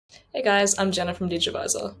Hey guys, I'm Jenna from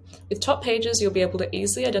Digivizer. With top pages, you'll be able to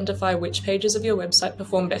easily identify which pages of your website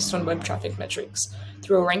perform best on web traffic metrics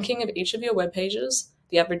through a ranking of each of your web pages,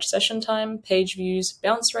 the average session time, page views,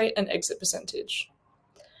 bounce rate, and exit percentage.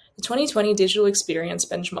 The 2020 Digital Experience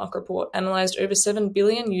Benchmark Report analyzed over 7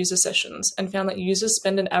 billion user sessions and found that users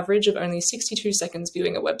spend an average of only 62 seconds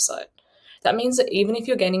viewing a website. That means that even if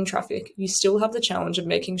you're gaining traffic, you still have the challenge of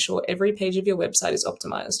making sure every page of your website is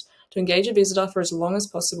optimized to engage a visitor for as long as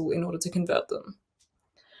possible in order to convert them.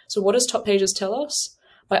 So what does top pages tell us?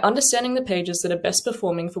 By understanding the pages that are best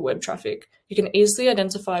performing for web traffic, you can easily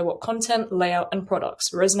identify what content, layout, and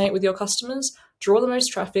products resonate with your customers, draw the most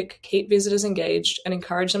traffic, keep visitors engaged, and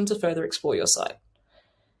encourage them to further explore your site.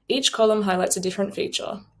 Each column highlights a different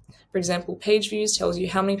feature. For example, page views tells you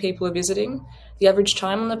how many people are visiting. The average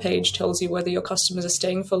time on the page tells you whether your customers are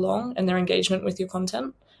staying for long and their engagement with your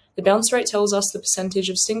content. The bounce rate tells us the percentage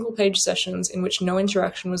of single page sessions in which no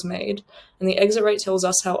interaction was made, and the exit rate tells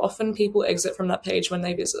us how often people exit from that page when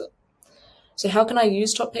they visit. So how can I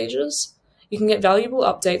use top pages? You can get valuable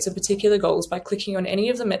updates of particular goals by clicking on any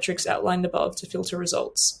of the metrics outlined above to filter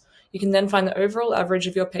results. You can then find the overall average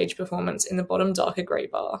of your page performance in the bottom darker grey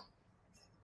bar.